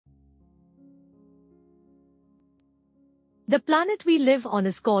The planet we live on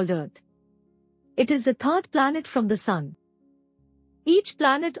is called Earth. It is the third planet from the Sun. Each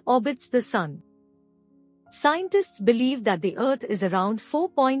planet orbits the Sun. Scientists believe that the Earth is around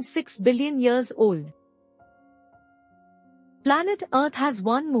 4.6 billion years old. Planet Earth has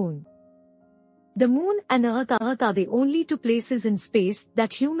one moon. The Moon and Earth are the only two places in space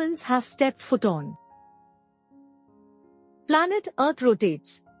that humans have stepped foot on. Planet Earth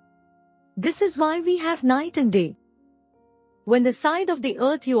rotates. This is why we have night and day. When the side of the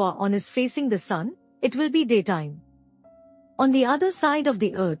Earth you are on is facing the Sun, it will be daytime. On the other side of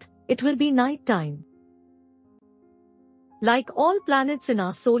the Earth, it will be night time. Like all planets in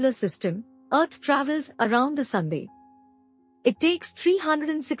our solar system, Earth travels around the Sun. It takes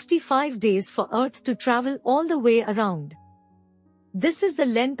 365 days for Earth to travel all the way around. This is the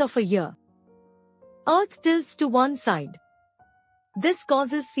length of a year. Earth tilts to one side. This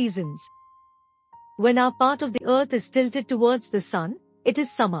causes seasons. When our part of the Earth is tilted towards the Sun, it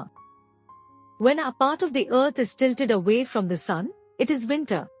is summer. When our part of the Earth is tilted away from the Sun, it is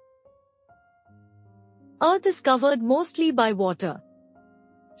winter. Earth is covered mostly by water.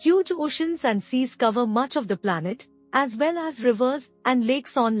 Huge oceans and seas cover much of the planet, as well as rivers and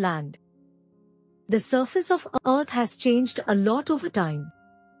lakes on land. The surface of Earth has changed a lot over time.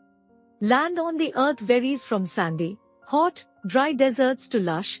 Land on the Earth varies from sandy, hot, dry deserts to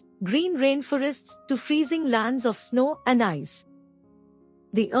lush, green rainforests to freezing lands of snow and ice.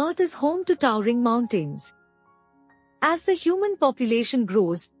 The Earth is home to towering mountains. As the human population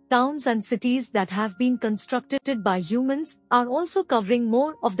grows, towns and cities that have been constructed by humans are also covering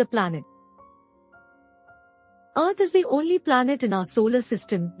more of the planet. Earth is the only planet in our solar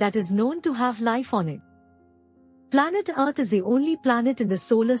system that is known to have life on it. Planet Earth is the only planet in the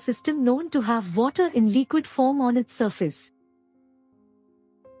solar system known to have water in liquid form on its surface.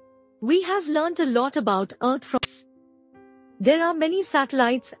 We have learnt a lot about Earth from space. There are many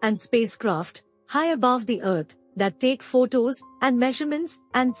satellites and spacecraft high above the Earth that take photos and measurements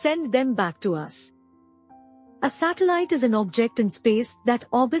and send them back to us. A satellite is an object in space that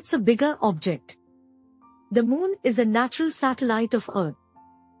orbits a bigger object. The Moon is a natural satellite of Earth.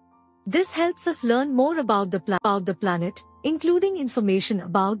 This helps us learn more about the planet, including information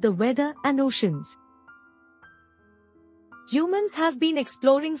about the weather and oceans. Humans have been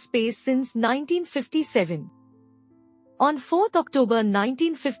exploring space since 1957. On 4th October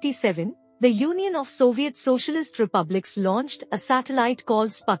 1957, the Union of Soviet Socialist Republics launched a satellite called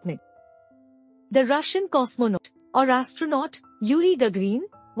Sputnik. The Russian cosmonaut, or astronaut, Yuri Gagarin,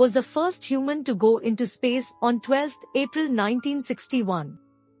 was the first human to go into space on 12 April 1961.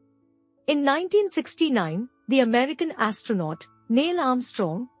 In 1969, the American astronaut, Neil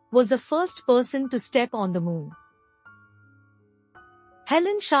Armstrong, was the first person to step on the Moon.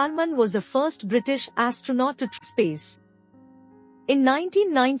 Helen Sharman was the first British astronaut to space. In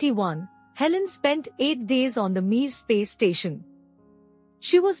 1991, Helen spent 8 days on the Mir space station.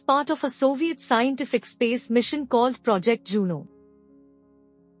 She was part of a Soviet scientific space mission called Project Juno.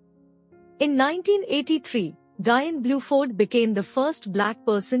 In 1983, Diane Bluford became the first black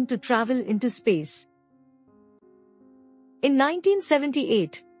person to travel into space. In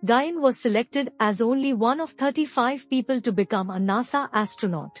 1978, Diane was selected as only one of 35 people to become a NASA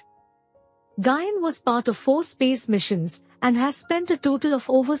astronaut. Diane was part of 4 space missions and has spent a total of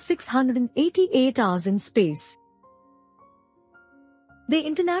over 688 hours in space. The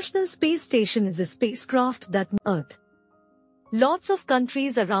International Space Station is a spacecraft that Earth. Lots of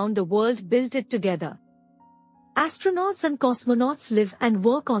countries around the world built it together. Astronauts and cosmonauts live and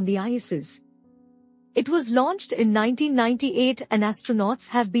work on the ISS. It was launched in 1998 and astronauts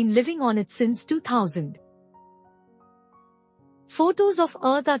have been living on it since 2000. Photos of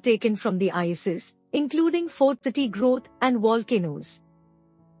Earth are taken from the ISS, including city growth and volcanoes.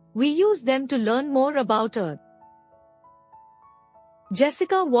 We use them to learn more about Earth.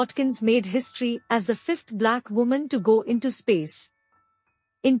 Jessica Watkins made history as the 5th black woman to go into space.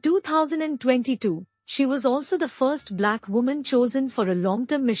 In 2022, she was also the first black woman chosen for a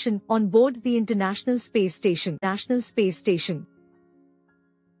long-term mission on board the International Space Station.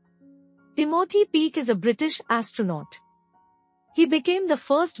 Timothy Peake is a British astronaut. He became the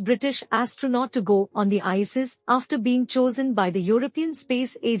first British astronaut to go on the ISS after being chosen by the European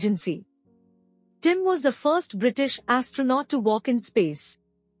Space Agency. Tim was the first British astronaut to walk in space.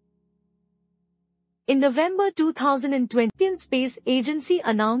 In November 2020, the European Space Agency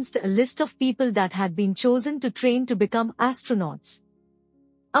announced a list of people that had been chosen to train to become astronauts.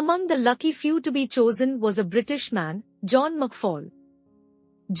 Among the lucky few to be chosen was a British man, John mcfall.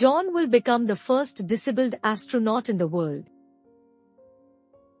 John will become the first disabled astronaut in the world.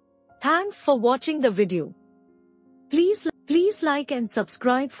 Thanks for watching the video. Please Please like and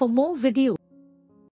subscribe for more videos.